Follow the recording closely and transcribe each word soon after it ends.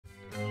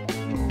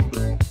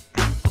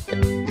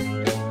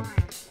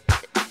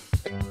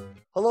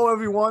Hello,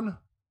 everyone.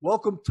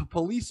 Welcome to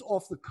Police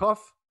Off the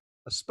Cuff,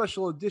 a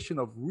special edition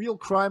of Real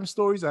Crime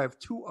Stories. I have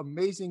two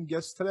amazing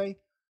guests today.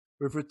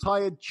 We've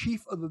retired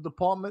Chief of the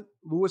Department,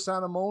 Louis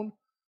Anemone,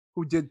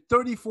 who did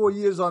 34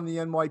 years on the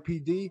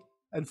NYPD.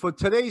 And for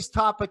today's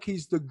topic,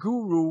 he's the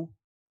guru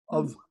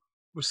of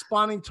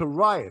responding to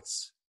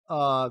riots,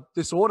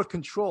 disorder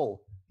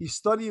control. He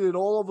studied it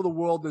all over the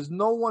world. There's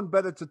no one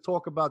better to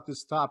talk about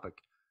this topic.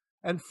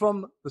 And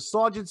from the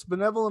Sergeants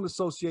Benevolent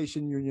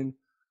Association Union,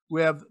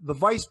 we have the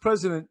Vice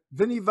President,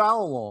 Vinnie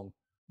Vallelong.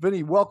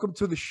 Vinnie, welcome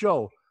to the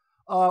show.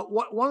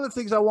 One of the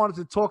things I wanted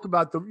to talk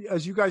about,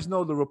 as you guys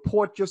know, the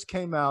report just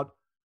came out,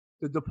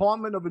 the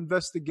Department of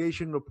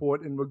Investigation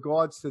report in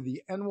regards to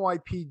the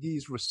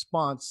NYPD's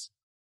response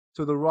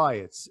to the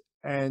riots.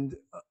 And,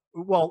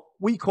 well,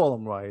 we call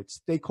them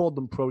riots. They called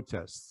them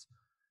protests.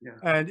 Yeah.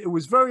 And it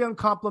was very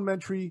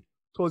uncomplimentary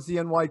towards the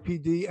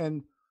NYPD,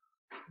 and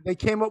they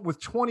came up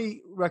with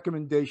 20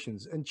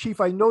 recommendations. And,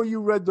 Chief, I know you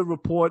read the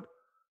report.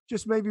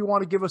 Just maybe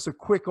want to give us a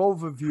quick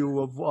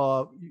overview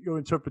of your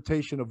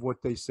interpretation of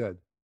what they said.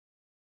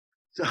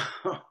 So,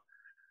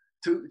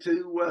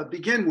 to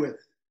begin with,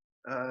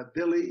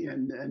 Billy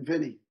and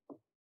Vinny,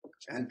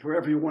 and for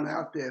everyone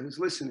out there who's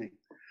listening,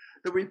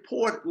 the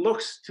report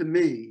looks to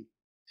me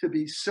to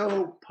be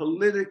so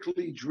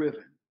politically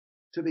driven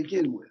to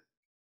begin with.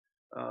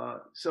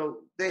 So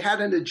they had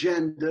an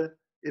agenda.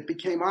 It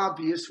became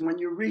obvious when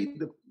you read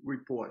the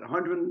report,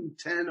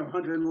 110 or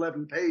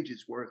 111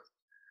 pages worth.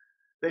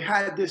 They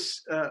had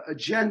this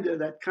agenda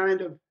that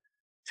kind of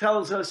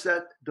tells us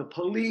that the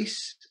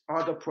police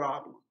are the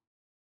problem.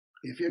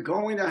 If you're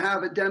going to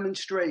have a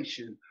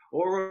demonstration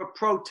or a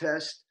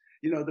protest,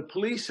 you know, the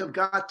police have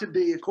got to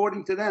be,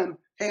 according to them,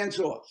 hands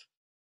off.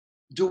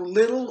 Do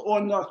little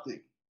or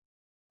nothing.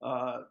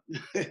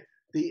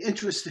 The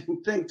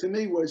interesting thing to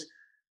me was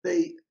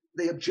they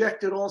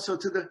objected also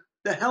to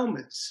the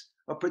helmets.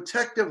 A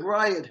protective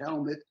riot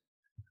helmet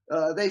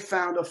they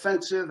found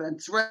offensive and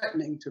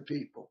threatening to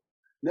people.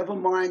 Never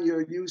mind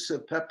your use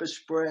of pepper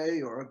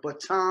spray or a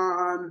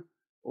baton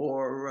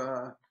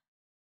or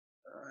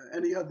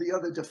any of the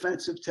other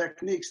defensive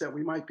techniques that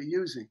we might be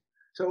using.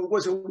 So it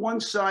was a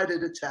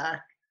one-sided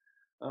attack.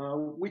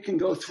 We can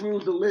go through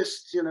the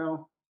list, you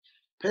know,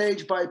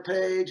 page by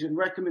page and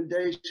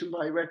recommendation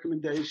by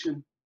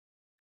recommendation.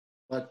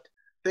 But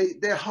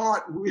their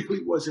heart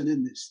really wasn't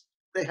in this.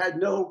 They had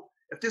no,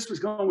 if this was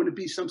going to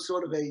be some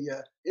sort of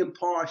a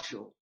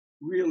impartial,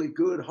 really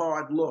good,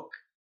 hard look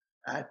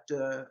at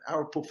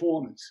our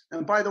performance.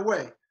 And by the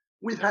way,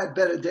 we've had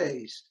better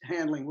days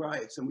handling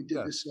riots than we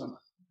did this summer.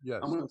 Yes.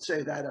 I'm going to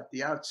say that at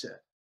the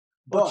outset.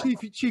 But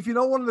Chief, you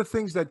know, one of the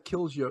things that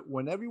kills you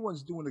when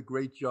everyone's doing a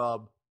great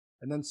job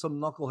and then some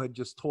knucklehead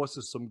just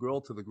tosses some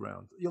girl to the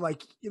ground. You're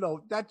like, you know,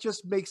 that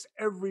just makes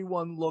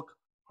everyone look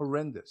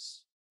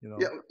horrendous, you know?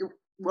 Yeah,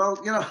 well,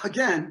 you know,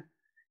 again,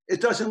 it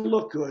doesn't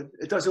look good.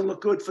 It doesn't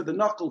look good for the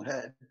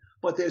knucklehead,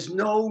 but there's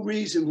no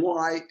reason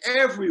why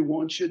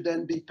everyone should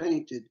then be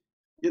painted,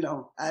 you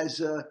know, as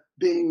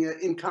being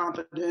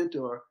incompetent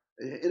or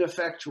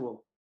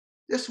ineffectual.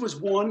 This was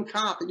one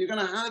cop, and you're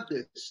going to have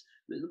this.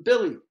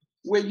 Billy,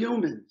 we're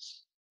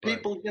humans.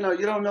 People, right. You know,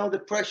 you don't know the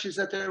pressures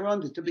that they're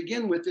under. To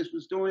begin with, this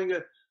was during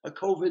a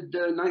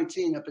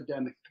COVID-19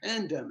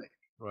 pandemic,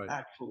 right.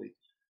 Actually.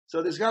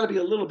 So there's got to be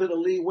a little bit of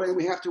leeway.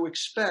 We have to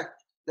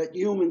expect that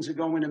humans are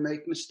going to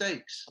make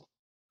mistakes.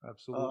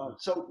 Absolutely.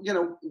 So, you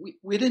know,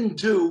 we didn't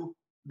do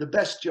the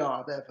best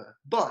job ever.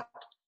 But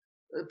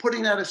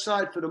putting that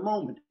aside for the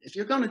moment, if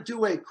you're going to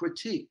do a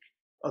critique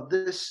of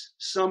this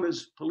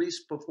summer's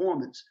police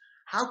performance,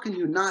 how can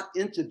you not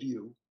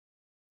interview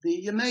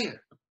the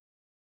mayor?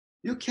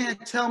 You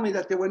can't tell me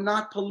that there were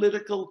not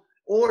political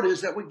orders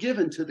that were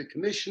given to the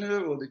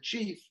commissioner or the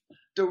chief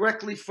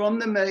directly from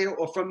the mayor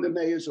or from the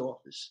mayor's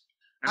office.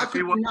 How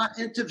could you not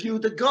interview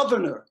the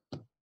governor,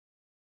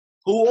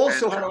 who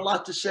also had a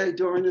lot to say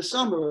during the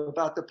summer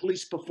about the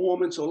police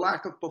performance or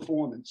lack of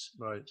performance?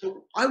 Right.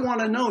 So I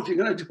want to know, if you're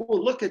going to do a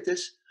look at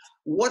this,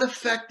 what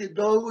effect did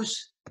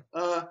those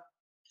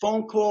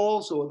phone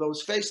calls or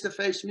those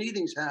face-to-face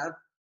meetings have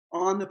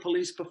on the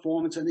police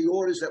performance and the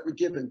orders that were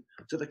given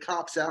to the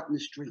cops out in the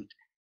street?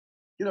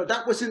 You know,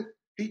 that wasn't,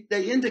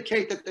 they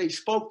indicate that they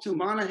spoke to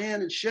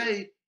Monahan and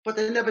Shea, but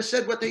they never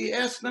said what they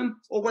asked them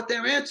or what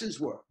their answers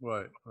were.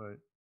 Right, right.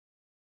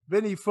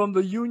 Vinny, from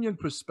the union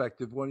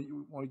perspective,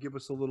 you want to give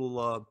us a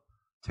little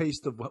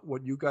taste of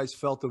what you guys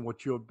felt and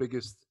what your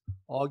biggest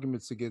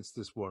arguments against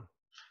this were?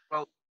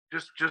 Well,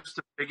 just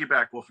to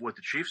piggyback off what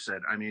the chief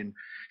said, I mean,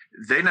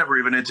 they never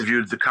even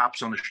interviewed the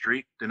cops on the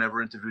street. They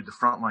never interviewed the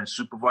frontline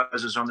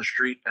supervisors on the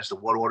street as to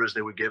what orders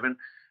they were given.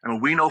 I mean,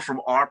 we know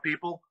from our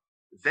people,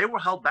 they were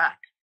held back.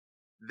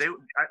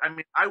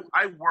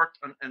 I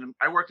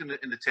worked in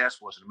the task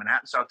force, the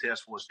Manhattan South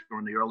Task Force,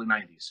 during the early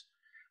 90s.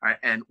 Right?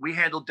 And we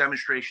handled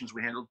demonstrations,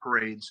 we handled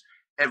parades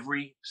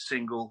every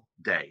single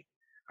day.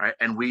 Right?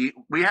 And we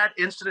had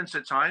incidents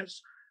at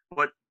times,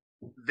 but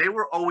they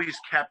were always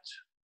kept,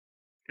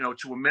 you know,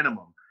 to a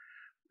minimum.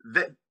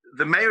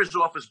 The mayor's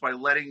office,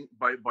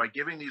 by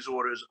giving these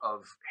orders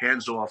of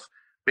hands off,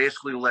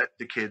 basically let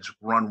the kids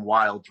run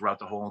wild throughout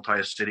the whole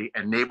entire city,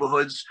 and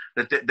neighborhoods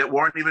that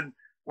weren't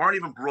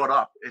even brought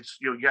up. It's,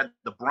 you had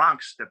the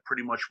Bronx that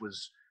pretty much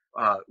was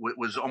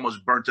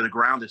almost burnt to the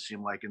ground, it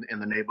seemed like, in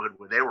the neighborhood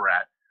where they were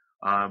at.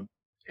 And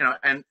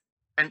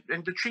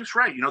the chief's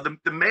right.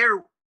 The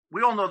mayor,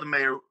 we all know the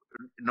mayor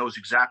knows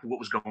exactly what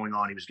was going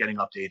on. He was getting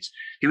updates.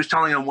 He was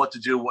telling them what to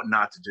do, what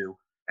not to do,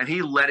 and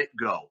he let it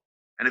go.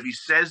 And if he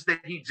says that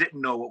he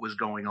didn't know what was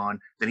going on,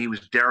 then he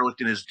was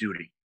derelict in his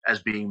duty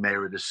as being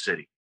mayor of this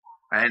city.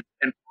 And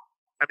I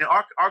mean,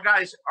 our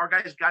guys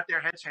got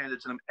their heads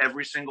handed to them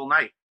every single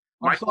night.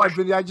 I'm sorry,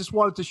 Vinny. I just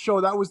wanted to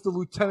show that was the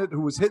lieutenant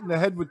who was hitting the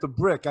head with the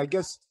brick. I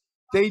guess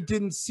they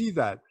didn't see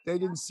that. They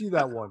didn't see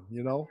that one,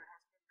 Well,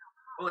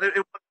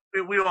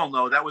 we all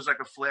know that was like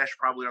a flash,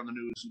 probably on the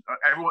news.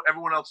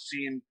 Everyone else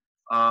seen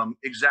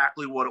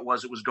exactly what it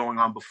was that was going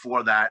on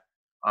before that,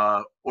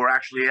 or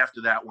actually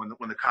after that, when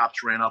the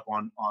cops ran up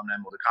on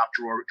them, or the cop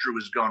drew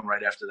his gun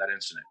right after that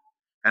incident.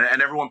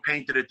 And everyone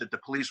painted it that the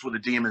police were the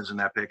demons in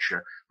that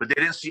picture, but they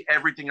didn't see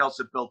everything else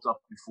that built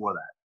up before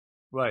that.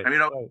 Right. I mean,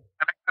 right.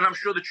 And I'm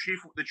sure the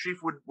chief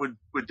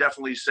would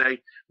definitely say,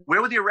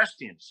 where were the arrest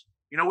teams?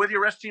 Where the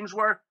arrest teams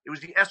were? It was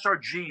the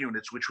SRG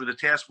units, which were the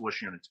task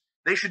force units.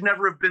 They should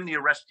never have been the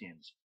arrest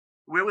teams.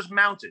 Where was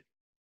mounted?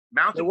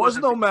 There was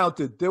no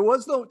mounted. They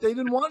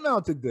didn't want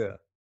mounted there.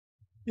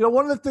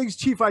 One of the things,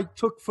 Chief, I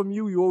took from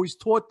you always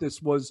taught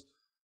this, was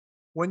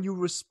when you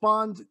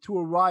respond to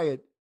a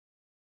riot,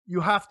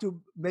 you have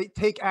to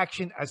take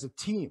action as a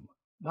team,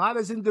 not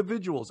as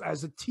individuals,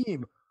 as a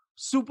team,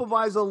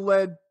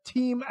 supervisor-led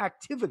team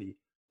activity.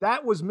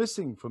 That was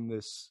missing from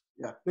this,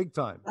 big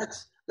time.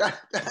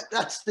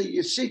 That's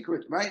the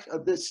secret, right,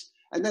 of this.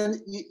 And then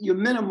you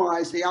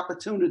minimize the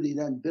opportunity,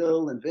 then,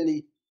 Bill and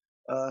Vinny,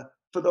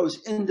 for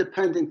those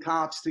independent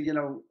cops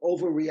to,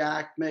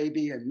 overreact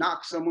maybe and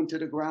knock someone to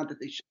the ground that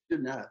they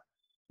shouldn't have.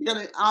 You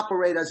got to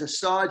operate as a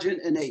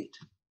sergeant and 8.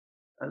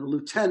 A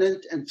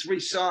lieutenant and 3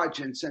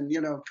 sergeants and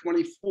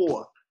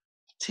 24.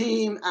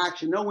 Team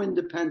action, no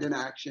independent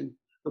action.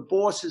 The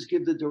bosses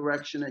give the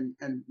direction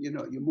and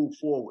you move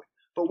forward.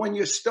 But when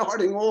you're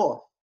starting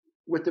off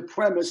with the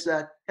premise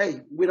that, hey,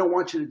 we don't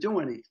want you to do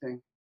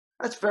anything,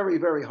 that's very,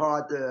 very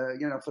hard to,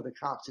 for the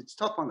cops. It's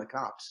tough on the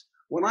cops.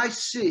 When I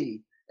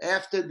see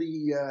after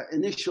the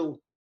initial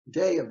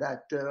day of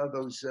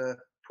those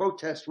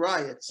protest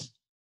riots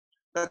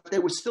that they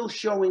were still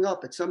showing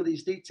up at some of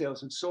these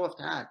details in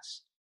soft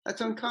hats, that's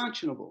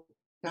unconscionable.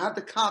 To have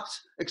the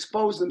cops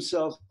expose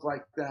themselves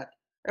like that,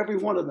 every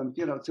one of them,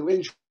 to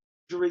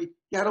injury.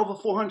 You had over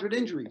 400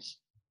 injuries.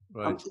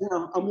 Right.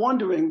 I'm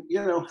wondering,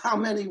 how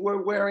many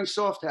were wearing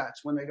soft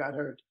hats when they got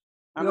hurt.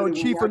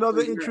 Chief,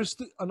 another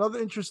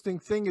interesting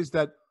thing is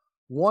that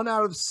 1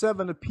 out of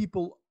 7 of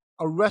people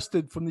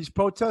arrested from these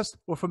protests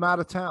were from out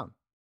of town.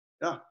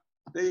 Yeah,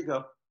 there you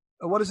go.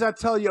 And what does that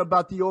tell you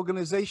about the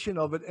organization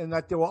of it, and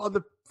that there were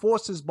other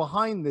forces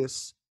behind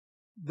this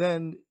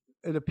than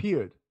it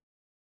appeared?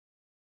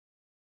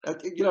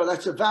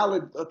 That's a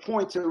valid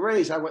point to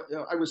raise. I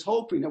was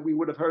hoping that we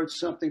would have heard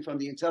something from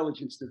the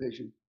intelligence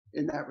division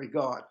in that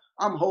regard.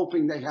 I'm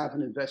hoping they have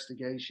an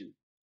investigation,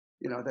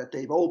 that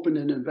they've opened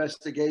an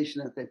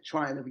investigation, that they're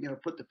trying to,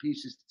 put the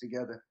pieces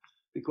together,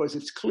 because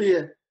it's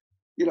clear,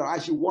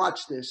 as you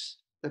watch this,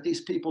 that these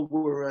people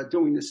were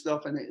doing this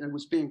stuff and it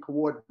was being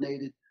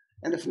coordinated.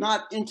 And if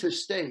not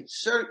interstate,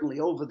 certainly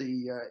over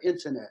the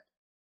internet,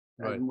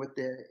 right, and with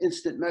their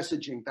instant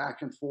messaging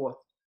back and forth.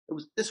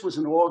 This was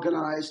an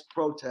organized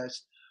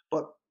protest,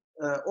 but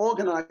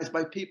organized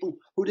by people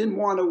who didn't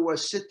want to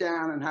sit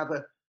down and have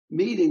a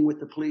meeting with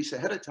the police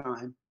ahead of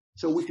time,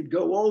 so we could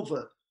go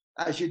over,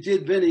 as you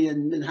did, Vinny,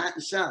 in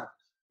Manhattan South,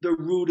 the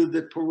route of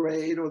the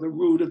parade or the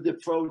route of the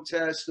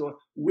protest, or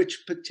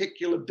which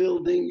particular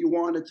building you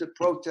wanted to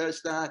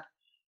protest at,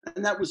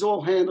 and that was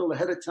all handled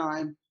ahead of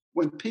time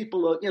when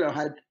people,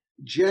 had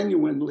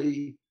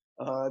genuinely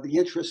the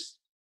interest,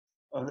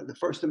 the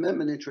First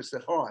Amendment interest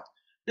at heart.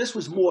 This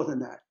was more than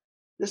that.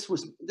 This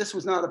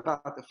was not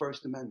about the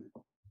First Amendment.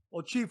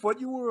 Well, Chief, what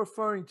you were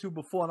referring to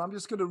before, and I'm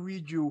just going to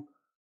read you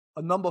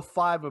a number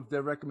 5 of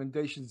their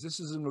recommendations. This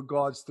is in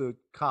regards to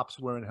cops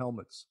wearing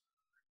helmets.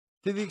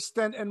 To the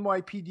extent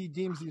NYPD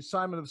deems the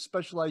assignment of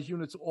specialized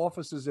units of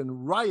officers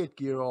in riot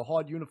gear or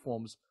hard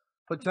uniforms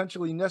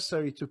potentially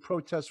necessary to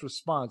protest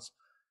response,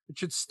 it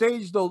should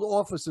stage those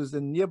officers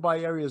in nearby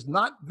areas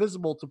not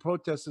visible to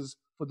protesters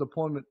for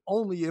deployment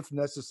only if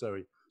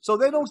necessary. So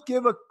they don't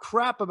give a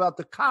crap about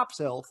the cops'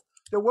 health.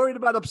 They're worried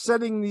about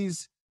upsetting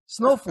these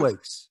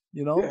snowflakes,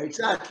 Yeah,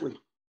 exactly.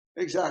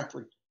 It's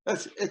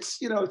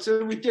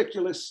a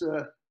ridiculous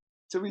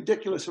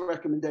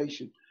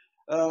recommendation.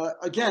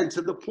 Again,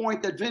 to the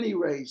point that Vinny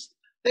raised,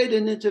 they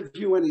didn't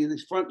interview any of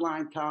these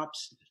frontline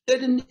cops. They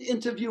didn't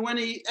interview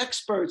any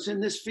experts in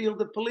this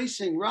field of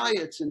policing,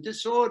 riots and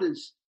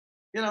disorders.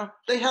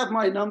 They have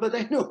my number.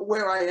 They know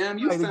where I am.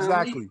 You found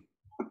exactly.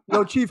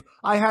 me. Chief,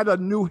 I had a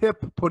new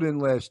hip put in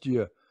last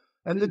year,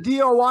 and the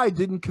DOI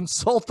didn't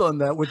consult on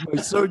that with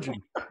my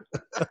surgeon.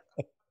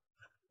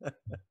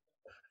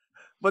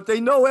 But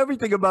they know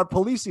everything about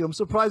policing. I'm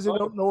surprised they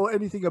don't know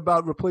anything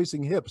about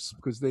replacing hips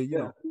because they, you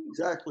know.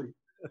 Exactly.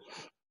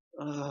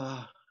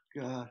 Oh,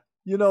 God.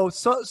 You know,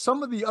 so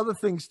some of the other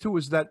things too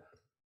is that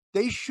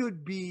they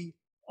should be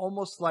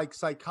almost like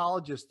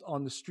psychologists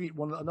on the street.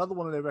 Another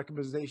one of their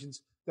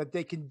recommendations that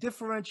they can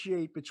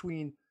differentiate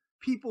between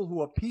people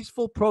who are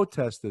peaceful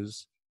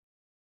protesters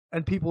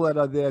and people that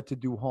are there to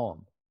do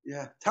harm.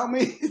 Yeah. Tell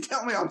me.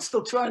 I'm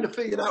still trying to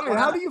figure that one out.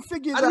 How do you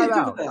figure that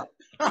out?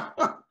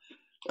 That?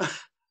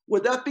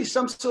 Would that be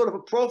some sort of a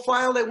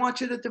profile they want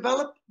you to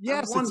develop?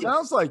 Yes, it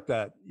sounds like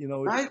that. You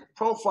know, right?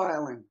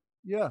 Profiling.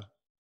 Yeah.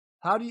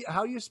 How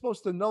are you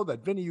supposed to know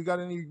that? Vinny, you got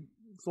any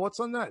thoughts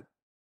on that?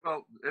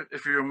 Well,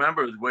 if you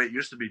remember, the way it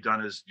used to be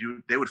done is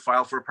they would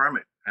file for a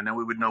permit, and then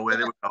we would know where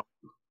they would go.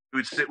 We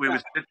would sit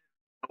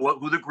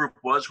who the group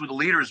was, who the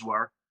leaders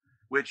were,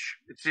 which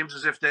it seems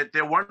as if that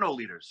there were no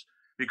leaders,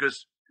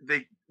 because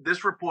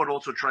this report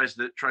also tries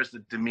to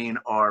demean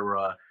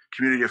our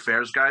community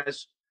affairs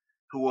guys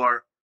who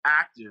are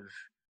active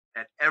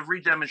at every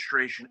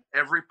demonstration,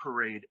 every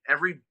parade,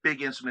 every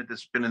big incident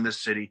that's been in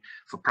this city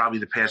for probably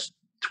the past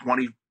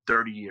 20,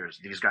 30 years,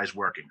 these guys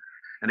working.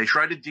 And they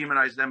tried to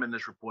demonize them in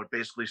this report,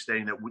 basically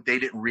stating that they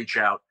didn't reach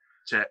out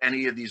to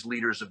any of these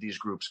leaders of these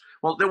groups.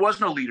 Well, there was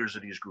no leaders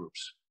of these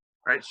groups,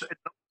 right? So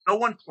no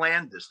one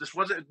planned this. This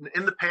wasn't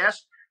in the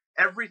past.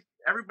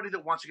 Everybody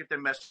that wants to get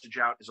their message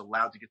out is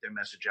allowed to get their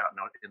message out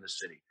in the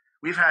city.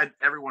 We've had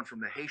everyone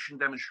from the Haitian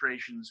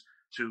demonstrations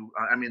to,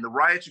 the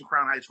riots in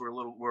Crown Heights were a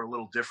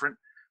little different,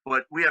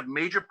 but we have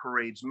major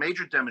parades,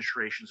 major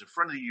demonstrations in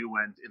front of the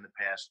UN in the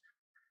past,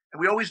 and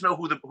we always know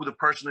who the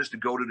person is to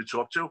go to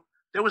talk to.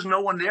 There was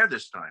no one there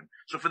this time.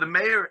 So for the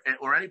mayor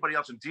or anybody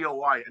else in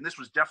DOI, and this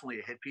was definitely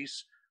a hit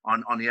piece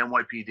on the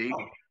NYPD.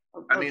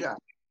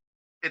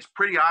 It's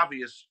pretty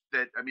obvious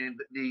that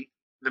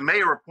the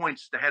mayor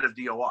appoints the head of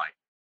DOI,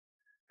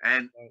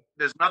 and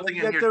there's nothing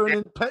in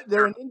here.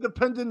 They're an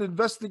independent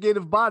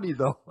investigative body,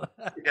 though.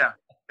 Yeah,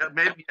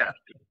 maybe. Yeah.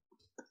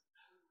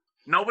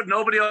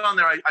 Nobody on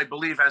there, I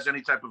believe, has any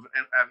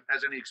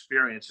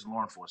experience in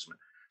law enforcement.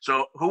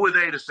 So who are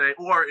they to say,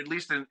 or at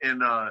least in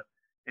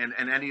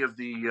any of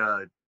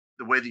the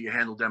way that you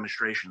handle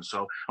demonstrations?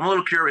 So I'm a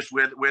little curious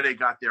where they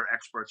got their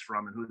experts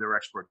from and who their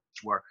experts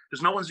were,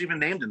 because no one's even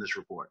named in this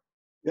report.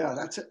 Yeah,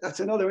 that's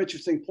another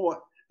interesting point.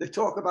 They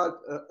talk about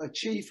a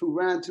chief who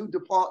ran 2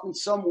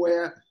 departments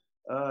somewhere,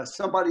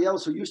 somebody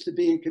else who used to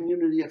be in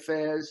community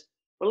affairs.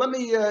 But let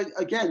me,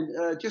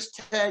 just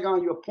tag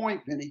on your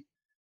point, Vinny.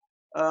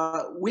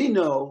 We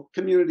know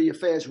community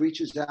affairs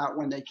reaches out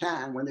when they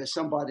can, when there's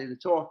somebody to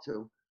talk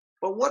to.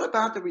 But what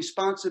about the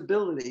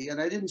responsibility,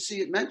 and I didn't see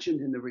it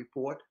mentioned in the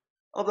report,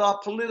 of our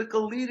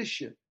political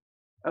leadership,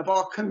 of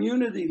our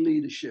community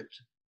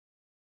leaderships?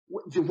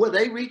 Were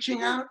they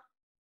reaching out?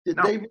 Did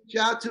they reach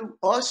out to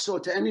us or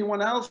to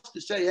anyone else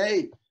to say,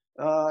 hey,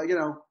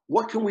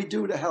 what can we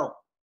do to help?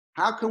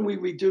 How can we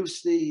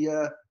reduce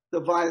the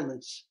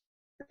violence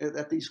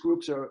that these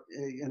groups are,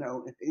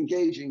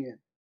 engaging in?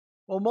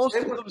 Well, most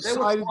of them were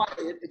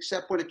quiet,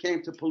 except when it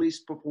came to police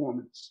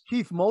performance.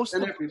 Keith, most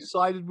of them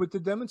sided with the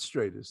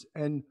demonstrators.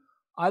 And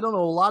I don't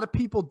know, a lot of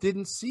people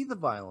didn't see the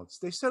violence.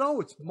 They said,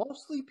 oh, it's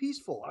mostly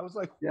peaceful. I was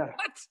like, what?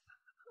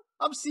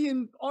 I'm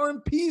seeing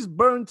RMPs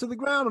burned to the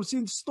ground. I'm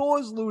seeing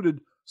stores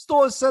looted,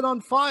 stores set on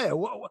fire.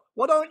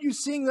 What aren't you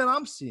seeing that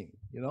I'm seeing,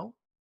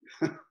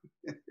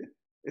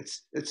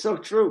 It's so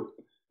true.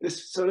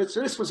 This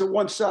was a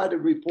one-sided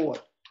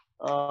report.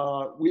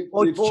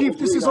 Chief,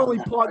 this is only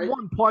part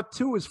 1. Part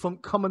 2 is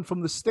coming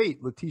from the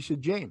state. Letitia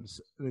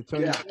James, the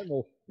Attorney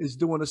General, is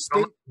doing a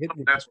state hit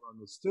on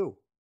this too.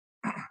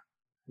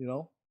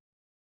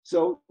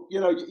 So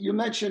you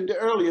mentioned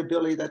earlier,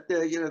 Billy, that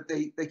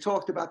they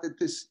talked about that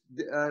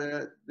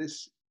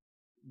this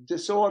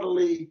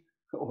disorderly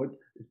or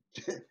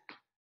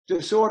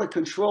disorder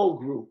control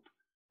group.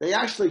 They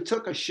actually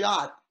took a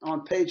shot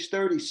on page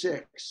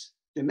 36.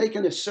 They make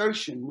an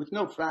assertion with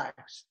no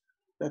facts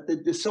that the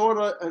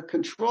disorder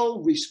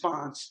control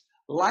response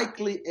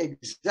likely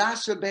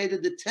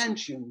exacerbated the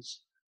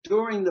tensions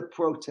during the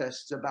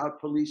protests about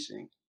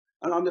policing.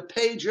 And on the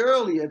page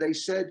earlier, they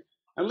said,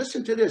 and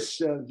listen to this,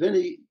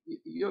 Vinny,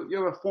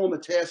 you're a former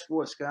task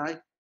force guy.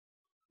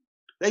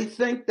 They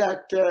think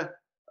that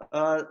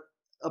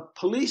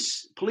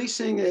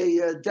policing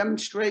a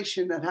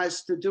demonstration that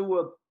has to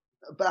do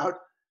about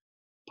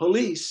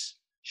police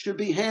should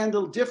be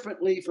handled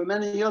differently from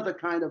any other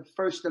kind of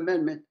First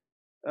Amendment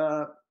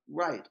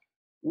right.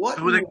 What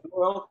in the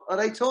world are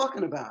they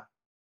talking about?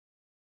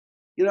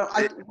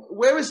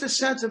 Where is the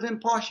sense of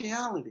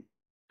impartiality?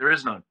 There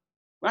is none.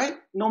 Right?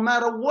 No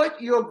matter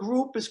what your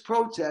group is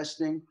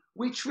protesting,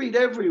 we treat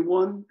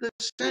everyone the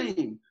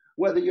same.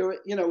 Whether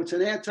it's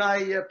an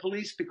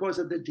anti-police because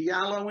of the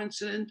Diallo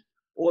incident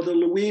or the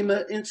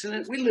Luima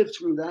incident. We lived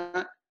through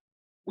that.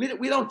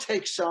 We don't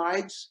take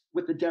sides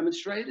with the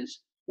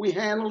demonstrators. We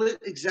handle it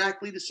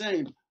exactly the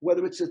same,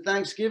 whether it's a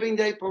Thanksgiving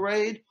Day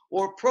parade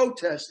or a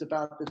protest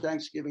about the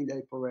Thanksgiving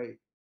Day parade.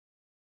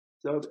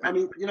 So,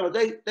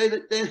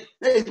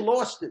 they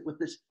lost it with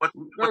this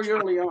very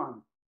early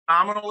on.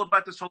 phenomenal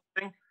about this whole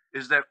thing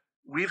is that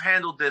we've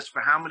handled this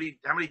for how many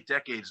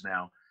decades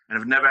now and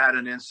have never had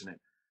an incident.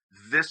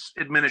 This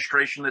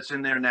administration that's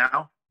in there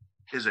now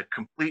is a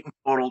complete and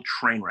total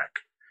train wreck.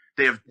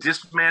 They have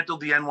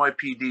dismantled the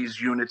NYPD's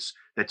units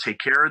that take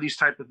care of these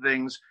type of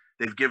things.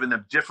 They've given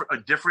them a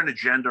different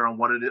agenda on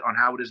on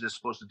how it is they're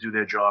supposed to do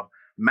their job.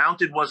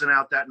 Mounted wasn't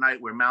out that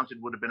night where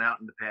Mounted would have been out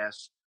in the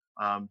past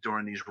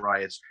during these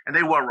riots, and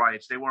they were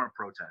riots. They weren't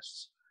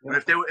protests. Yeah. And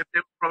if they were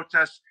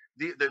protests,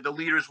 the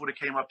leaders would have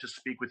came up to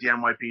speak with the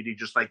NYPD,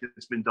 just like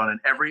it's been done in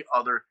every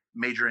other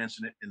major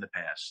incident in the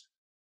past.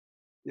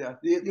 Yeah.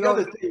 The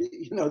other thing,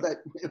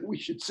 that we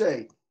should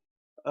say,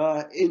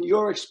 in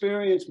your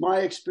experience, my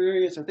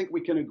experience, I think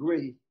we can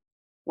agree,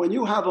 when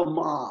you have a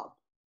mob,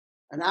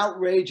 an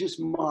outrageous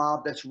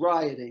mob that's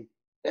rioting,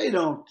 they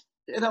don't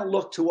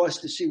look to us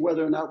to see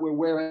whether or not we're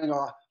wearing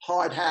our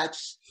hard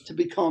hats to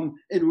become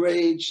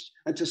enraged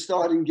and to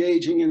start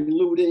engaging in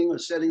looting or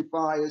setting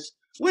fires.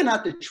 We're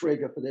not the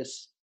trigger for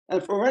this.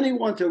 And for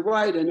anyone to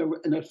write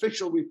an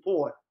official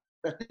report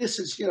that this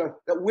is,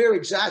 that we're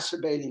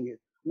exacerbating it,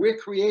 we're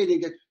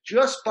creating it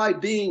just by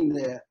being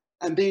there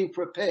and being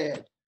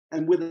prepared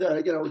and with,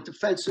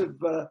 defensive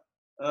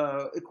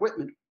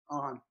equipment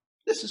on.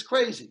 This is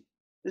crazy.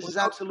 This is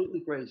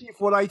absolutely crazy.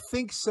 What I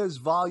think says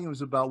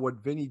volumes about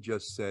what Vinnie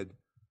just said.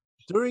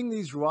 During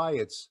these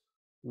riots,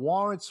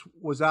 warrants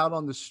was out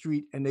on the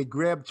street and they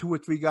grabbed 2 or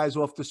 3 guys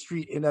off the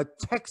street in a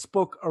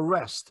textbook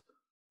arrest.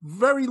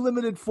 Very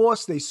limited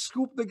force. They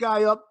scooped the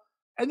guy up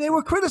and they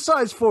were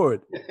criticized for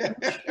it.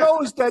 It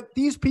shows that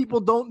these people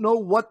don't know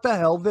what the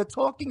hell they're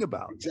talking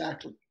about.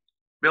 Exactly.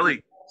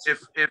 Billy,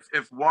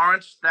 if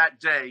warrants that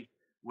day,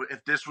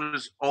 if this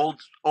was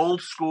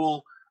old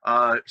school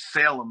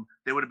Salem,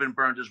 they would have been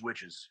burned as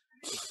witches.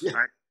 Yeah.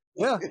 Right?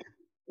 Yeah.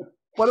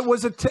 But it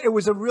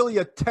was really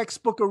a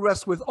textbook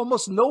arrest with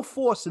almost no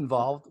force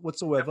involved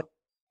whatsoever. Yep.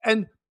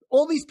 And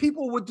all these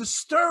people were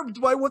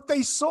disturbed by what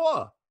they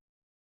saw.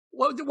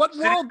 What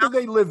world do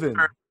they live in?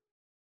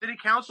 City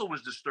Council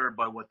was disturbed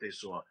by what they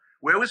saw.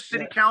 Where was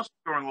City Council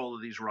during all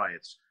of these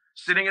riots?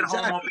 Sitting at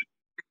home over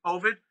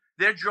COVID?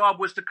 Their job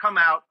was to come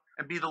out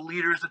and be the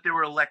leaders that they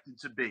were elected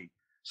to be.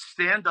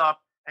 Stand up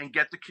and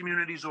get the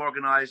communities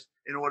organized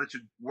in order to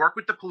work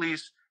with the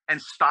police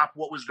and stop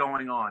what was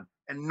going on.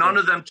 And none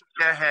of them took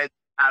their head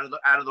out of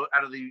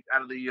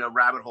the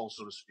rabbit hole,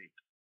 so to speak.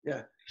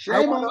 Yeah.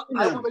 I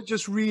want to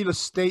just read a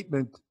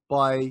statement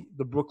by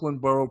the Brooklyn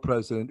Borough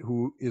President,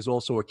 who is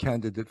also a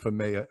candidate for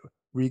mayor,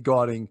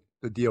 regarding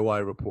the DOI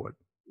report.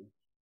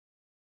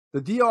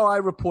 The DOI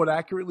report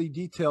accurately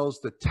details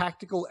the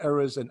tactical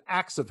errors and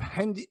acts of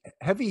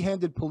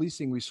heavy-handed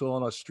policing we saw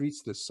on our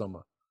streets this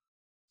summer.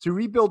 To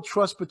rebuild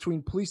trust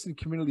between police and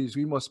communities,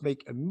 we must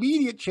make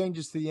immediate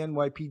changes to the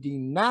NYPD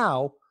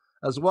now,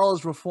 as well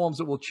as reforms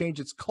that will change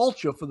its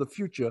culture for the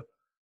future,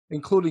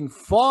 including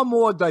far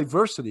more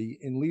diversity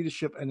in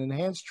leadership and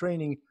enhanced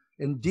training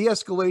in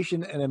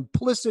de-escalation and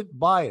implicit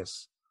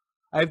bias.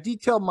 I have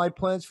detailed my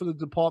plans for the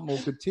department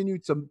will continue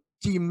to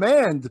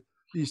demand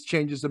these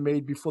changes are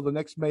made before the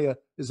next mayor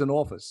is in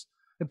office.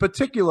 In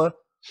particular,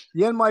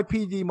 the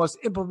NYPD must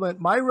implement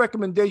my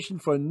recommendation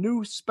for a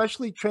new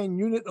specially trained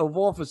unit of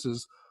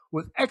officers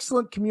with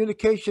excellent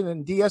communication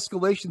and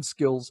de-escalation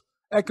skills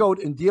echoed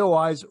in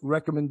DOI's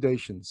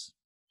recommendations.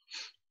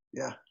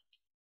 Yeah.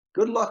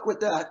 Good luck with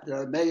that,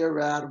 Mayor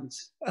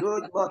Adams.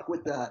 Good luck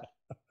with that.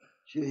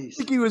 Jeez. I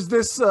think he was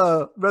this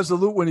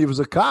resolute when he was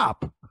a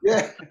cop.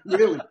 Yeah,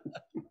 really.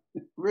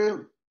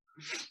 Really.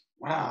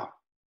 Wow.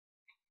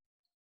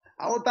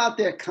 How about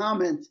their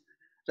comment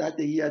that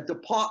the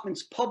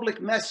department's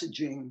public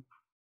messaging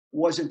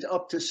wasn't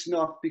up to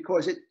snuff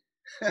because it,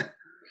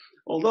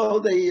 although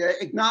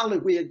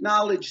we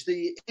acknowledged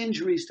the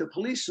injuries to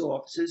police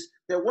officers,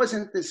 there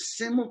wasn't the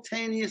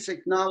simultaneous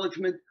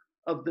acknowledgement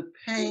of the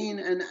pain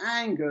and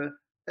anger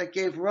that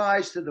gave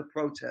rise to the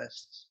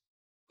protests.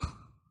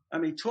 I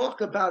mean,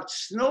 talk about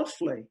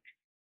snowflake.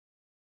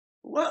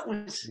 What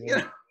was,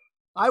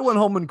 I went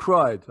home and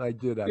cried. I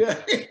did,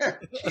 actually. Yeah,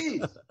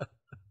 geez.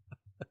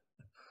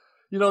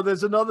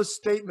 There's another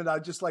statement.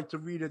 I'd just like to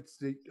read it.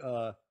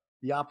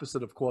 The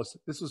opposite, of course.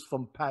 This was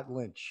from Pat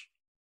Lynch,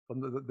 from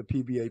the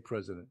PBA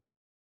president.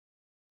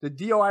 The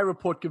DOI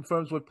report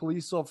confirms what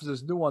police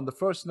officers knew on the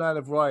first night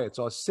of riots.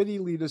 Our city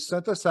leaders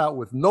sent us out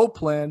with no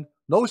plan,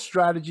 no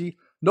strategy,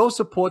 no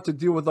support to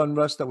deal with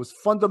unrest that was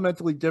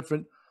fundamentally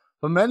different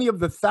from many of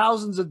the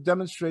thousands of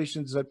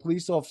demonstrations that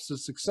police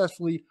officers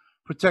successfully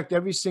protect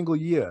every single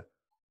year.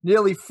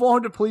 Nearly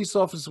 400 police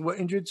officers were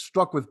injured,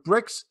 struck with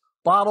bricks,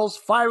 bottles,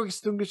 fire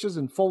extinguishers,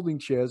 and folding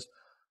chairs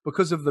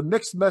because of the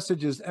mixed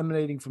messages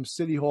emanating from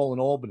City Hall in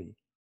Albany.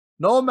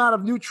 No amount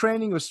of new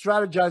training or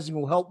strategizing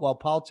will help while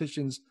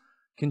politicians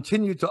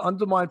continue to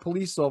undermine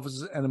police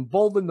officers and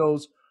embolden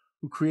those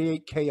who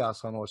create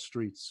chaos on our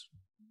streets.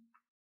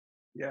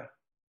 Yeah.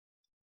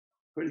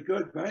 Pretty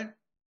good, right?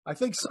 I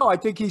think so. I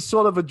think he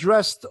sort of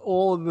addressed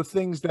all of the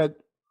things that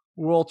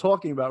we're all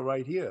talking about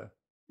right here.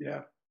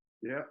 Yeah.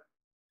 Yeah.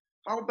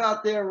 How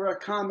about their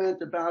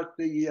comment about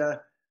the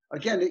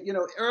again,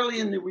 early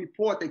in the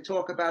report, they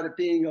talk about it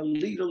being a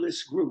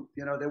leaderless group.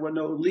 There were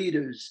no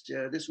leaders.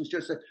 This was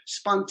just a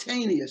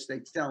spontaneous, they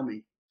tell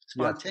me,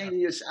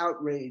 spontaneous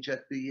outrage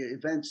at the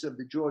events of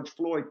the George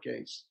Floyd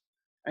case.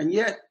 And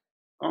yet,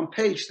 on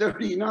page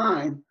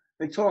 39,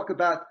 they talk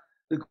about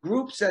the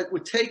groups that were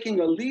taking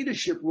a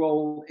leadership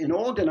role in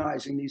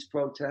organizing these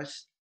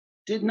protests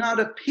did not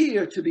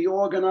appear to be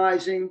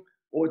organizing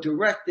or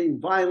directing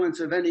violence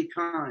of any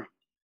kind.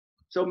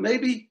 So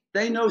maybe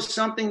they know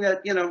something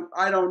that,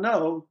 I don't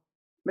know.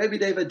 Maybe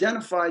they've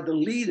identified the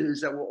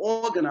leaders that were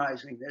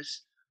organizing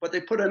this, but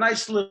they put a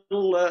nice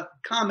little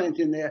comment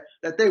in there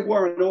that they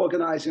weren't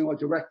organizing or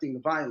directing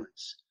the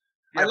violence.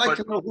 Yeah, I'd like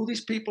to know who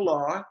these people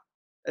are,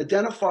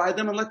 identify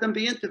them, and let them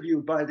be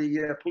interviewed by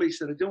the police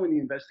that are doing the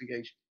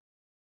investigation.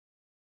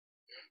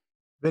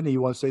 Vinnie,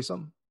 you want to say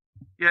something?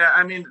 Yeah,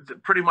 I mean,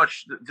 pretty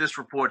much this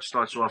report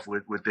starts off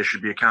with there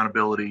should be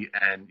accountability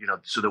and,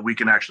 so that we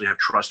can actually have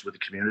trust with the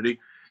community.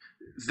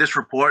 This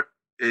report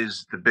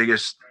is the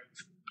biggest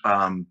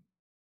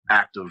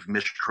act of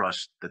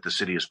mistrust that the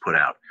city has put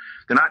out.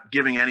 They're not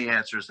giving any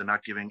answers. They're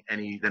not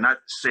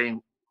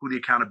saying who the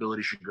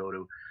accountability should go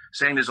to,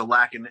 saying there's a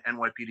lack in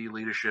NYPD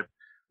leadership,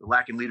 a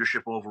lack in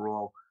leadership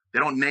overall. They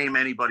don't name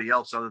anybody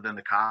else other than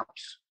the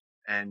cops.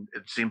 And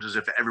it seems as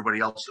if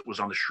everybody else that was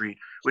on the street,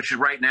 which is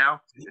right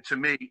now, to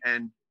me,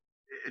 and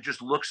it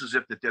just looks as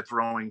if that they're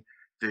throwing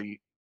the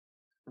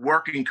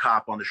working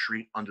cop on the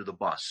street under the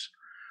bus.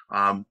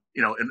 And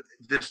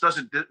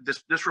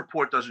this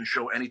report doesn't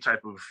show any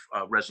type of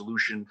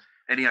resolution,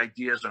 any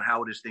ideas on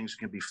how it is things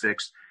can be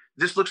fixed.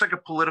 This looks like a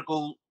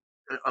political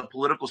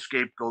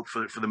scapegoat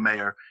for the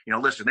mayor.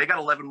 Listen, they got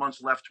 11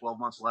 months left, 12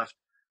 months left.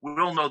 We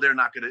all know they're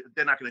not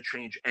gonna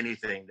change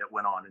anything that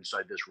went on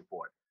inside this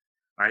report.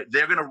 All right,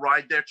 they're going to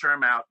ride their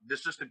term out.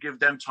 This is to give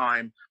them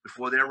time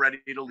before they're ready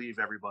to leave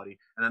everybody,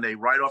 and then they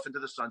ride off into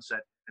the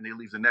sunset and they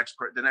leave the next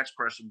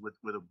person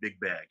with a big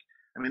bag.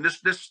 I mean,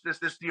 this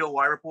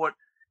DOI report.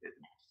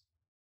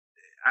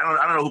 I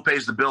don't know who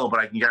pays the bill, but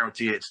I can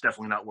guarantee it's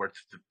definitely not worth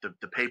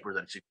the paper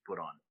that it's put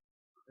on.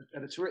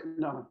 That it's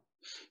written on.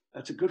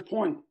 That's a good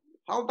point.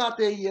 How about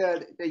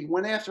they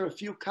went after a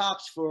few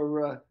cops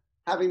for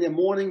having their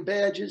mourning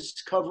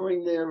badges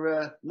covering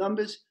their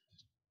numbers?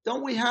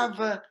 Don't we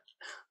have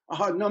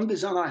our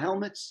numbers on our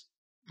helmets?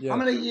 Yeah. How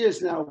many years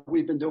now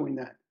we've been doing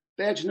that?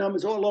 Badge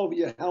numbers all over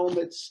your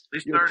helmets.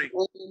 At least 30.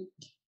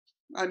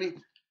 I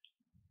mean,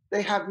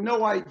 they have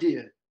no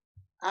idea.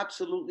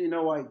 Absolutely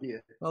no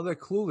idea. Well, they're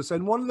clueless.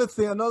 And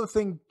another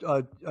thing,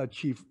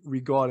 Chief,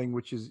 regarding,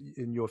 which is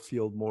in your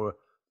field more,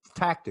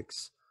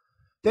 tactics.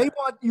 They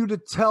want you to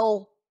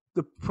tell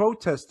the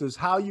protesters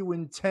how you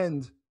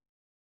intend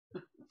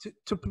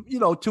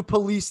to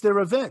police their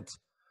event.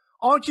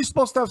 Aren't you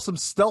supposed to have some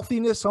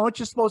stealthiness? Aren't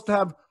you supposed to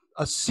have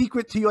a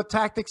secret to your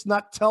tactics,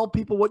 not tell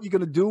people what you're going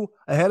to do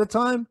ahead of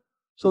time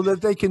so that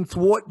they can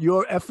thwart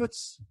your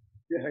efforts?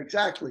 Yeah,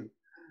 exactly.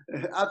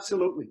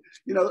 Absolutely.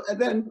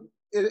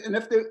 And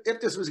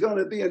if this was going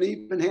to be an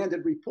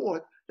even-handed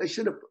report, they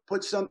should have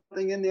put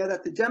something in there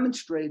that the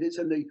demonstrators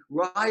and the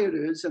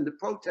rioters and the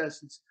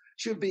protesters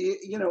should be,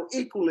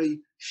 equally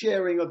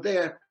sharing of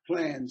their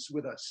plans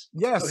with us.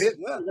 Yes. So here's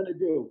what we're going to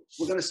do.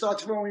 We're going to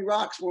start throwing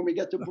rocks when we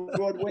get to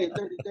Broadway and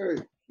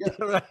 33rd. Yeah.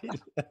 Right.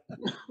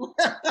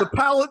 the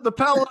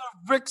pallet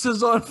of bricks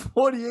is on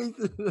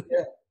 48th.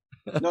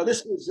 Yeah. No,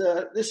 this was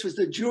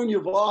the junior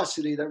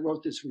varsity that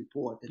wrote this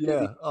report.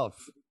 Yeah. Wrote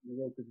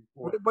the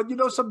report. But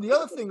the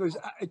other thing was,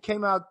 it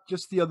came out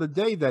just the other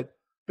day that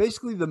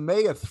basically the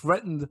mayor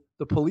threatened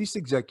the police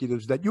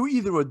executives that you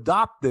either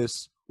adopt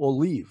this or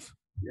leave.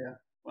 Yeah.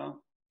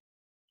 Well,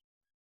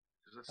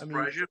 does that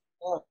surprise you?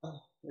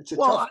 It's a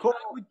tough call.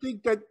 I would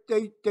think that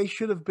they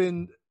should have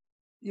been,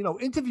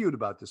 interviewed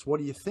about this.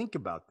 What do you think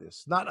about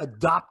this? Not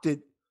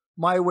adopted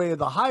my way or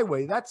the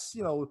highway. That's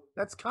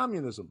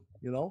communism,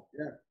 Yeah.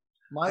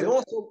 I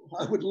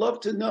would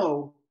love to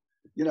know,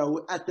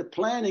 at the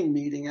planning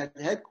meeting at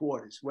the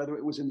headquarters, whether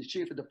it was in the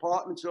chief of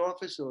department's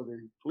office or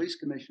the police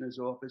commissioner's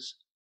office,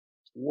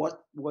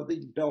 what were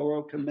the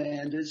borough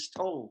commanders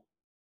told?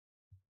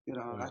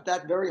 At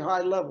that very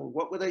high level,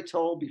 what were they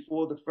told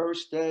before the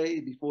first day,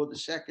 before the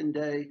second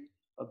day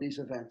of these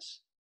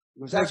events?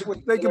 Because that's what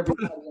they can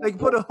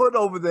put a hood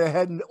over their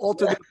head and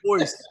alter their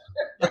voice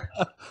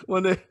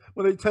when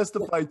they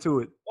testify to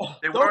it.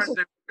 Those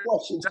are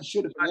questions you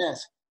should have been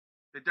asked.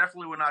 They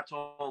definitely were not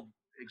told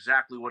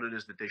exactly what it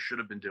is that they should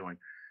have been doing,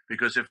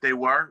 because if they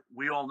were,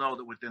 we all know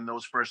that within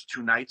those first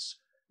 2 nights,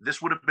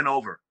 this would have been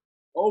over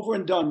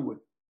and done with.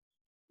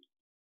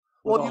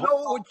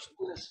 Well,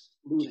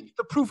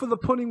 the proof of the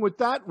pudding with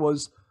that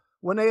was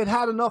when they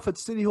had enough at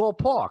City Hall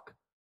Park.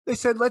 They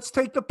said, let's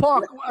take the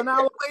park. An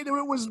hour later,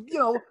 it was,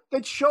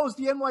 that shows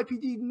the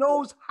NYPD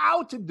knows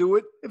how to do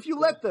it if you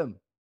let them.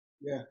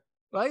 Yeah.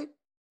 Right?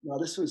 No,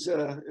 this was,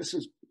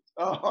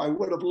 I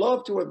would have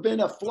loved to have been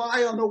a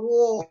fly on the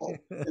wall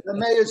in the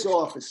mayor's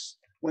office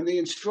when the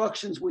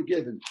instructions were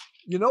given.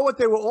 You know what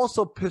they were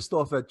also pissed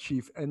off at,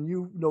 Chief, and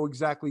you know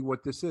exactly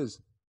what this is.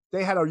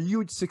 They had a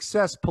huge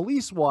success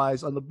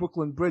police-wise on the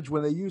Brooklyn Bridge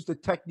when they used a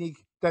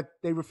technique that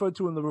they referred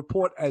to in the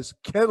report as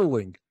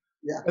kettling.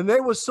 Yeah. And they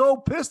were so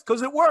pissed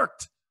because it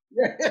worked.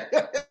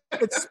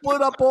 It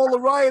split up all the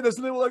rioters,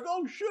 and they were like,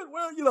 "Oh shit,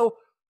 well,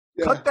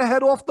 cut the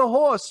head off the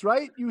horse,"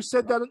 right? You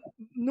said that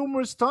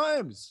numerous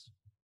times.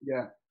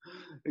 Yeah,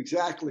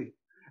 exactly.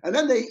 And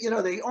then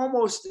they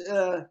almost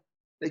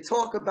they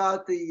talk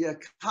about the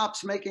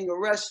cops making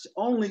arrests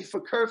only for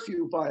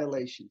curfew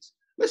violations.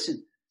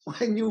 Listen,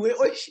 when you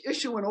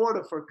issue an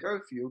order for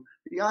curfew,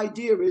 the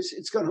idea is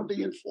it's going to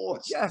be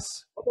enforced.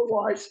 Yes.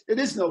 Otherwise, it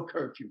is no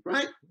curfew,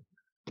 right?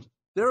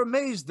 They're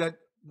amazed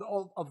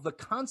of the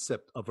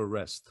concept of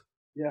arrest.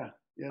 Yeah.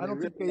 I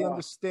don't think they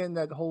understand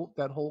that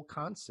whole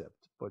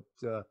concept.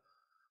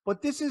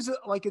 But this is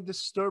like a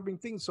disturbing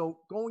thing. So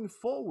going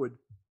forward,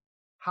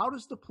 how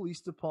does the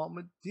police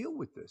department deal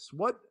with this?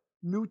 What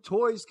new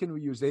toys can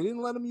we use? They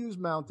didn't let them use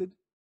mounted.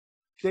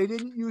 They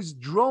didn't use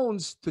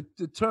drones to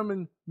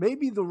determine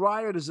maybe the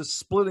rioters are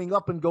splitting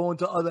up and going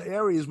to other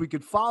areas. We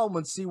could follow them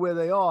and see where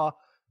they are.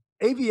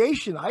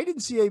 Aviation, I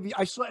didn't see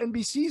I saw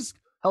NBC's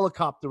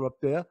helicopter up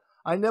there.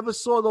 I never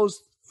saw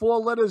those 4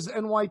 letters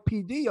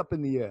NYPD up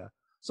in the air.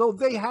 So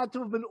they had to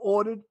have been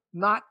ordered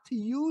not to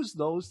use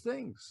those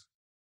things.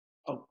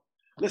 Oh,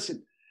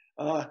 listen,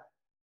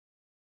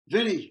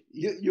 Vinnie,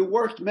 you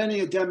worked many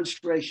a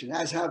demonstration,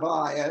 as have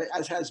I,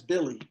 as has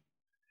Billy.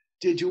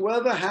 Did you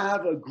ever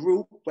have a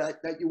group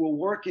that you were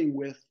working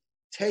with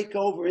take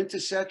over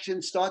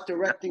intersections, start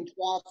directing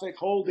traffic,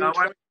 holding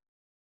traffic?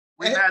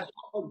 We had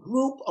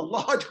a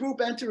large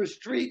group enter a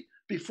street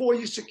before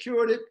you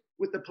secured it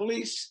with the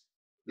police.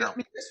 No. I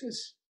mean,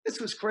 this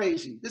was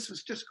crazy. This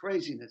was just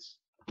craziness.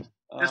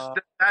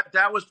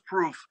 That was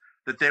proof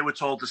that they were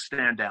told to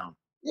stand down.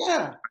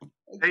 Yeah.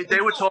 They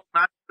were told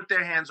not to put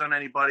their hands on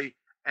anybody.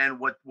 And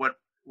what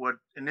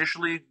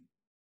initially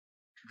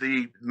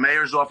the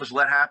mayor's office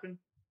let happen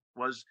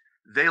was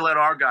they let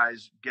our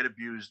guys get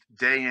abused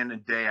day in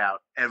and day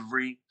out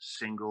every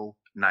single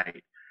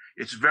night.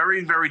 It's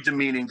very, very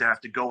demeaning to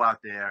have to go out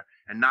there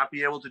and not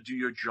be able to do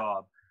your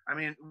job. I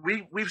mean,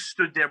 we've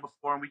stood there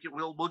before, and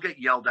we'll get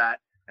yelled at,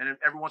 and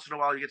every once in a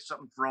while you get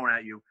something thrown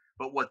at you.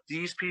 But what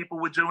these people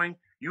were doing,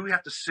 you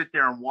have to sit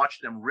there and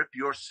watch them rip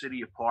your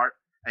city apart,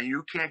 and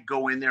you can't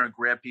go in there and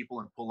grab people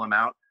and pull them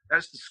out.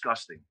 That's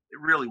disgusting. It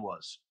really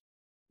was.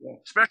 Yeah.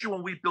 Especially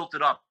when we built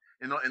it up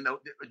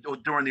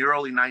during the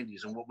early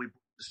 90s and what we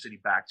brought the city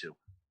back to.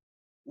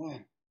 Yeah.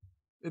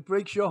 It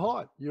breaks your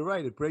heart. You're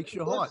right. It breaks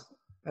your heart.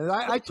 And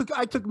I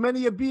took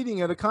many a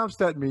beating at a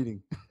Comstat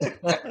meeting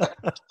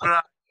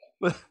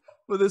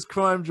for this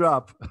crime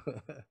drop.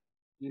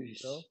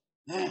 So?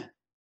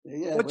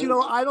 Yeah, but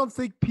I don't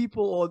think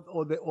people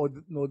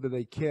nor do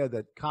they care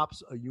that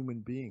cops are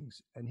human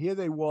beings. And here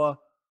they were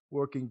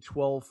working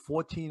 12,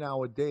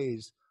 14-hour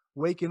days,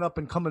 waking up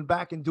and coming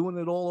back and doing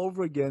it all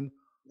over again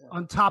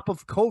on top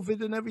of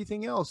COVID and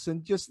everything else.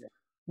 And just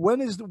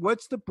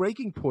what's the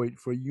breaking point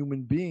for a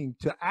human being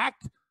to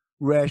act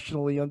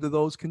rationally under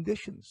those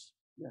conditions?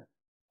 Yeah.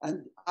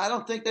 And I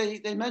don't think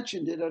they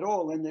mentioned it at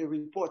all in their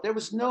report. There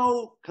was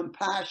no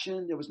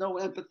compassion. There was no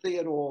empathy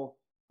at all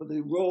for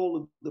the role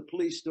of the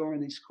police during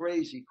these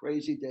crazy,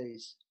 crazy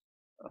days.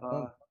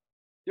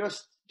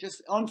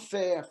 Just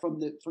unfair from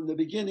the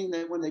beginning.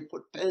 That when they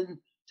put pen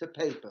to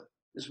paper,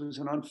 this was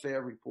an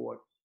unfair report.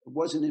 It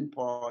wasn't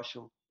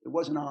impartial. It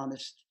wasn't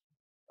honest.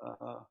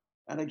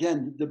 And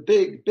again, the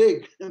big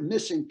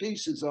missing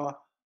pieces are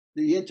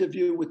the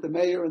interview with the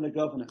mayor and the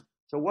governor.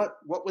 So what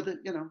were the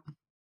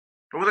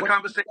What were the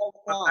conversations?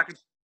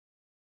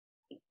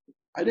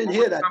 I didn't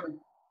hear that.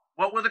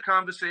 What were the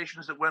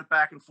conversations that went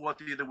back and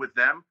forth either with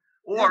them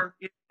or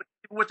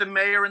with the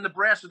mayor and the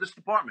brass of this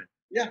department?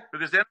 Yeah.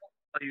 Because they don't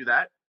tell you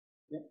that.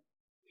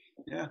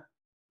 Yeah.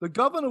 The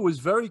governor was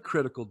very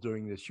critical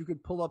during this. You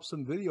could pull up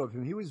some video of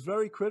him. He was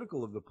very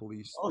critical of the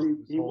police. Oh,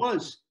 he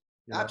was.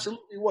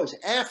 Absolutely was.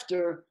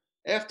 After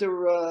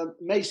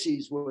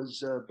Macy's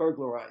was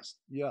burglarized.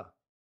 Yeah.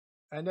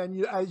 And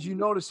then as you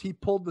notice, he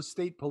pulled the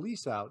state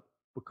police out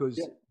because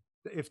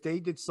if they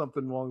did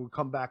something wrong, it would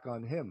come back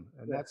on him.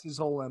 And that's his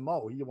whole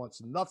MO. He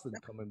wants nothing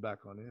coming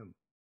back on him,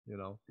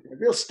 A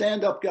real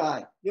stand-up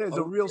guy. Yeah, he's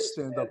a real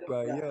stand-up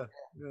guy.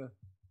 Yeah.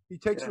 He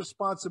takes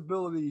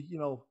responsibility,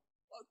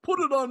 put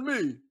it on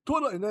me.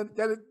 And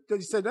then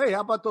he said, hey,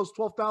 how about those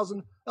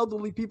 12,000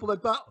 elderly people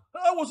that died?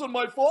 That wasn't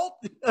my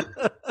fault.